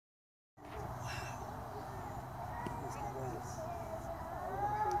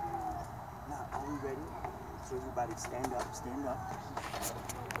So everybody stand up, stand up.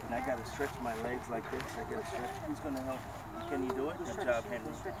 And I gotta stretch my legs like this. I gotta stretch. Who's gonna help? Can you do it? Good job,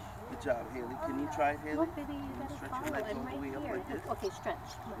 Henry. Good job, Haley. Can you try it, Haley? Can you stretch your legs all the way up like this? Okay,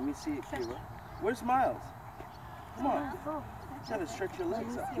 stretch. Let me see it, Kira. Where's Miles? Come on. You gotta stretch your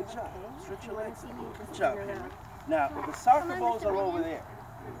legs up. Good job. Stretch your legs up. Good job, Henry. Now, the soccer balls are over there.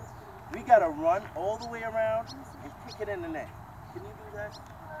 We gotta run all the way around and kick it in the net. Can you do that?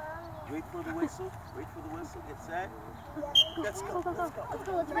 Wait for the whistle. Wait for the whistle. Get set. Let's go. Let's go. Let's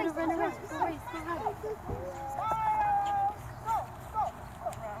go. Let's run around. Let's race. Let's run.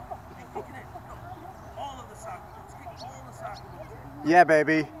 Kick it in. All of the soccer balls. Kick all the soccer balls. Yeah,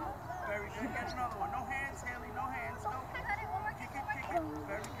 baby. Very good. Get another one. No hands, Haley. No hands. Go. Kick it. Kick it.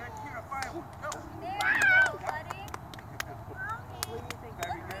 Very good. Kira, fire one. Go. Very good.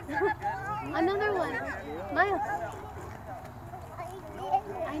 Very good. Another one. Miles.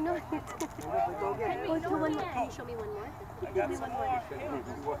 I know. Go to one more. Can you show me one more? Show me one more. Show me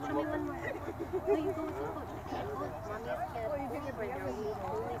one more. No, you go with the coach. I can't go. Mommy's kid. Right there. We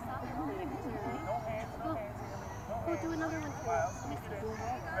only saw. Go. Go do another one.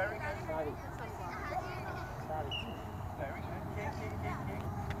 Very good. Very good.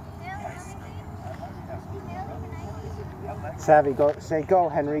 Savvy, go. Say go,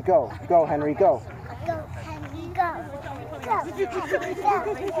 Henry, go. Go, Henry, go. Go, Henry, go. Go.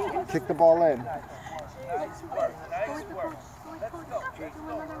 Kick the ball in. Nice work. Nice work. Let's go. Let's go.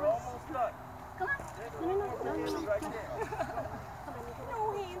 We're almost done. No. Right there. No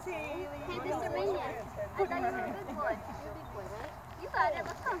hands, Haley. Hey, Mr. Minion. I thought you were a good boy. You're a big boy, right? You got it.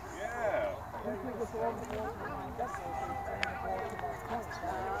 Let's go. Yeah.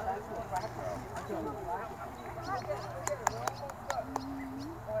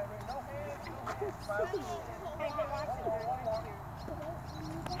 Hey,